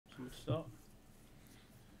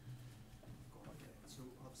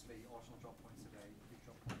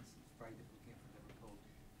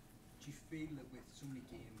feel that with so many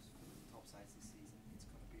games for the top sides this season, it's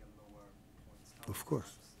going to be a lower points target Of course.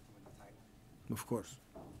 to win the title? Of course.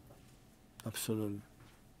 Absolutely.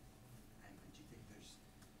 And do you think there's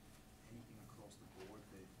anything across the board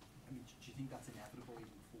that, I mean, do you think that's inevitable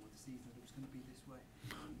even before the season that it was going to be this way?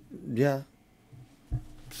 Yeah.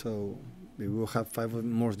 So we will have 5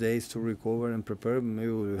 more days to recover and prepare.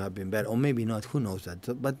 Maybe we will have been better, or maybe not. Who knows that?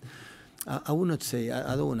 So, but I would not say.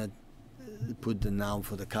 I don't want to put the now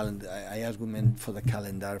for the calendar. I argument for the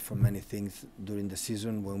calendar for many things during the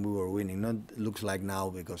season when we were winning. Not looks like now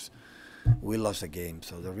because we lost a game.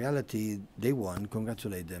 So the reality, they won.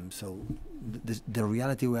 Congratulate them. So the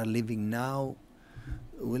reality we are living now,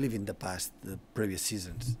 we live in the past. The previous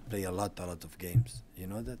seasons play a lot of games. You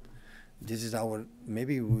know that. This is our,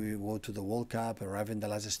 maybe we go to the World Cup, arrive in the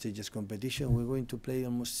last stages competition, we're going to play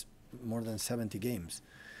almost more than 70 games.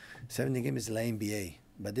 70 games is like NBA,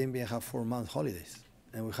 but the NBA have 4-month holidays,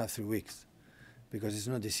 and we have 3 weeks, because it's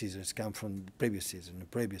not this season, it's come from the previous season, the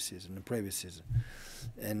previous season, the previous season.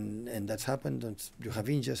 And that's happened, you have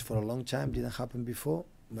injuries for a long time, didn't happen before,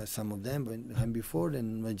 but some of them happened before,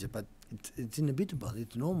 but it's inevitable,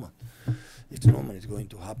 it's normal. It's normal, it's going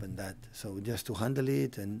to happen that. So just to handle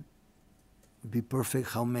it and be perfect.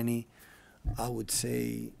 How many? I would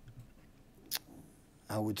say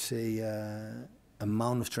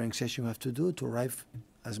amount of training session you have to do to arrive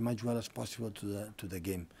as much well as possible to the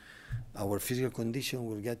game. Our physical condition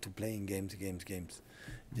will get to playing games.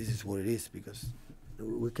 This is what it is because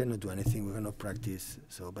we cannot do anything. We cannot practice.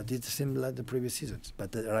 So, but it's similar like the previous seasons.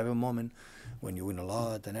 But there arrive a moment when you win a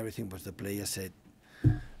lot and everything. But the player said,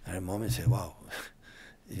 at a moment, say, "Wow,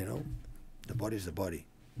 you know, the body is the body."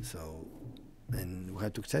 So. And we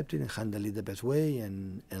have to accept it and handle it the best way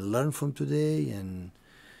and learn from today and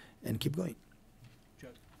keep going. Joe.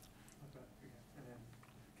 And then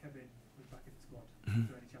Kevin was back in the squad. Is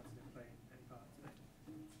there any chance of him playing any part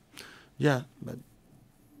today? Yeah, but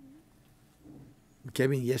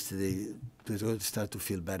Kevin yesterday started to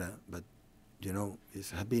feel better, but you know,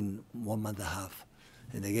 it's been 1 month and a half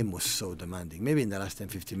and the game was so demanding. Maybe in the last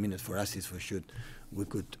 10-15 minutes for us it's for sure we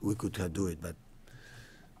could do it, but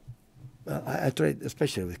I tried,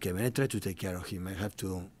 especially with Kevin, I tried to take care of him. I have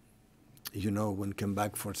to, you know, when come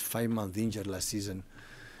back for 5 months injured last season,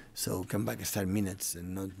 so come back and start minutes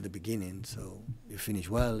and not the beginning. So you finish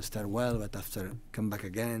well, start well, but after come back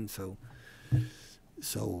again. So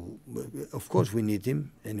of course we need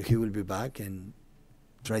him, and he will be back and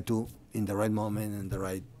try to in the right moment and the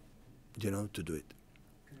right, you know, to do it.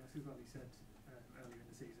 Can I ask you about what he said earlier in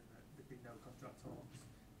the season that there'd been no contract talks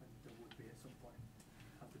and there would be at some point?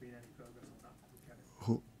 Has there been any progress on that with Kevin?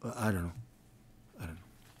 I don't know.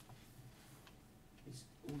 It's,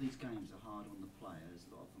 all these games are hard on the players,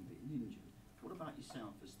 a lot of them being injured. What about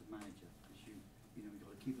yourself as the manager? Because you know, you've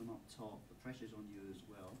got to keep them up top, the pressure's on you as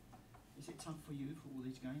well. Is it tough for you for all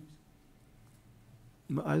these games?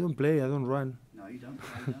 I don't play, I don't run. No, you don't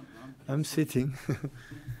play, you don't run. I'm sitting.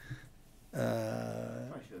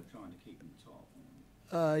 Pressure of trying to keep them top.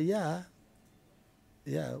 Yeah.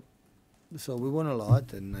 So we won a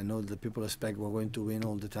lot, and I know the people expect we're going to win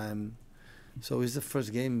all the time. So it's the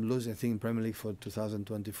first game losing, I think, in Premier League for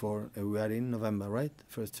 2024. We are in November, right?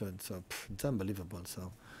 First turn. So it's unbelievable.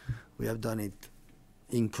 So we have done it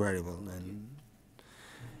incredible.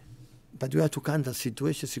 But you have to handle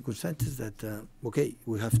circumstances that, okay,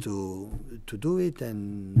 we have to do it,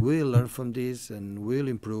 and we'll learn from this, and we'll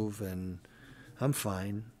improve, and I'm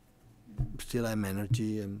fine. Still I have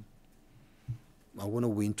energy, and I want to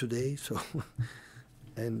win today, so,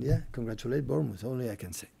 and yeah, congratulate Bournemouth, only I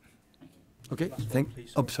can say. Okay,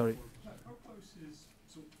 sorry. How close is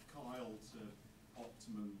sort of Kyle to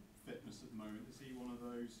optimum fitness at the moment? Is he one of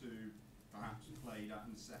those who perhaps played at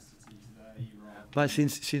necessity today? But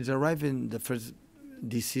since arriving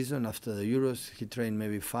this season after the Euros, he trained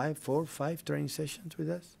maybe 4 or 5 training sessions with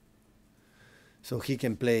us. So he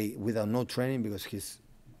can play without no training because his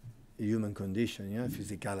human condition,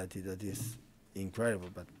 physicality that is incredible.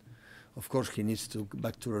 But of course he needs to go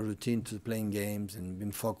back to a routine, to playing games and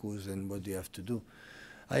being focused and what you have to do.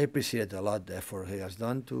 I appreciate a lot the effort he has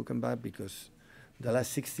done to come back, because the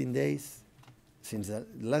last 16 days, since the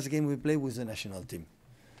last game we played with the national team,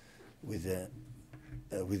 with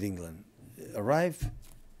England, arrived,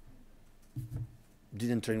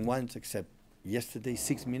 didn't train once except yesterday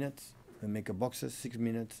 6 minutes, and make a boxes 6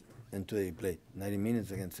 minutes, and today he played 90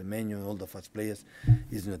 minutes against Semenyo and all the fast players.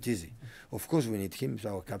 It's not easy. Of course we need him, he's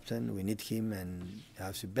our captain, we need him, and he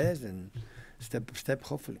has the best, and step by step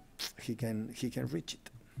hopefully he can reach it.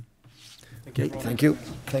 Okay, thank you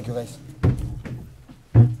guys.